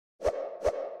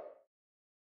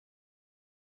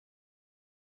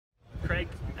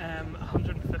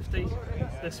150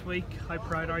 this week. How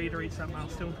proud are you to reach that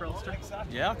milestone for Ulster?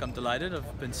 Yeah, I'm delighted.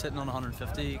 I've been sitting on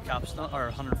 150 caps, or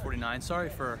 149, sorry,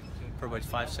 for about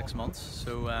 5-6 months.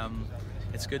 So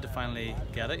it's good to finally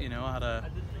get it. You know, I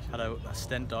had a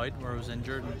stint out where I was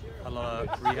injured and had a lot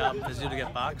of rehab and physio to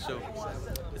get back. So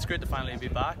it's great to finally be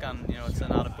back, and you know, it's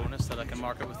an added bonus that I can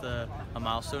mark it with a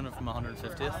milestone of my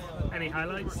 150th. Any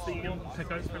highlights that you can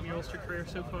pick out from your Ulster career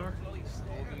so far?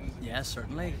 Yeah,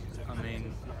 certainly. I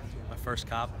mean, my first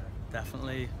cap,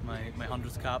 definitely. My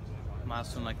 100th cap,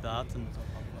 milestone like that. And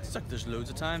it's like there's loads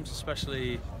of times,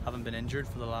 especially having been injured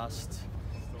for the last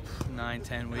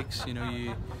 9-10 weeks. You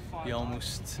know, you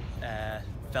almost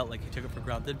felt like you took it for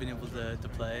granted being able to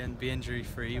play and be injury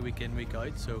free week in, week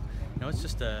out. So you know, it's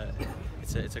just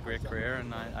it's a great career,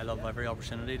 and I love every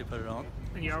opportunity to put it on.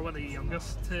 And you are one of the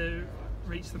youngest to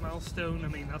reach the milestone. I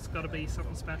mean, that's got to be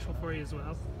something special for you as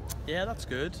well. Yeah, that's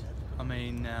good. I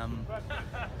mean,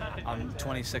 I'm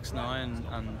 26 now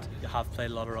and have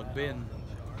played a lot of rugby, and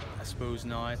I suppose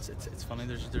now it's funny,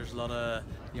 there's a lot of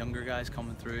younger guys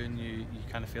coming through, and you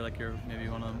kind of feel like you're maybe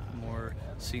one of the more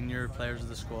senior players of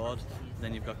the squad. And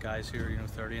then you've got guys who are, you know,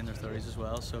 30 in their 30s as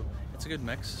well, so it's a good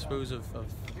mix, I suppose, of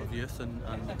youth and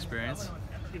experience.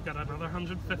 You've got another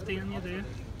 150 in you, do you?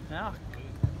 Yeah,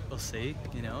 we'll see,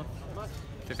 you know.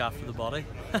 Look after the body,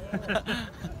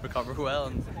 recover well,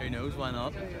 and who knows, why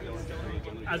not?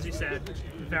 As you said,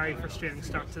 very frustrating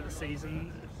start to the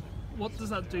season. What does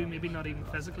that do, maybe not even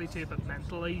physically to you, but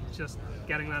mentally, just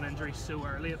getting that injury so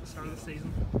early at the start of the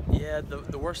season? Yeah,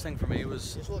 the worst thing for me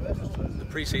was the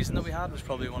pre-season that we had was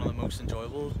probably one of the most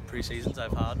enjoyable pre-seasons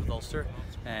I've had with Ulster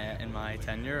in my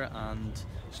tenure, and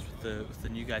just with the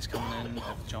new guys coming in, with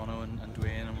Jono and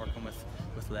Dwayne, and working with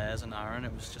Les and Aaron,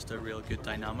 it was just a real good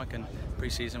dynamic, and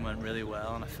pre-season went really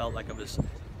well, and I felt like I was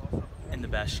in the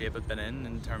best shape I've been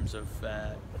in terms of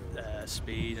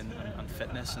speed and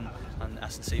fitness and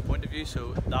S&C point of view.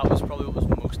 So that was probably what was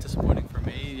most disappointing for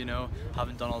me, you know,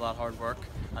 having done all that hard work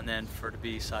and then to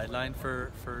be sidelined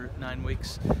for 9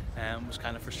 weeks was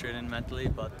kind of frustrating mentally,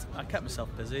 but I kept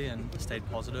myself busy and stayed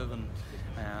positive, and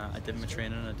I did my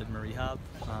training and I did my rehab,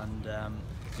 and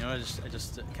you know, I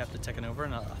just kept it ticking over,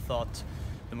 and I thought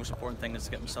the most important thing is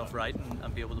to get myself right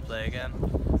and be able to play again,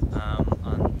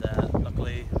 and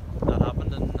luckily that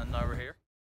happened, and now we're here.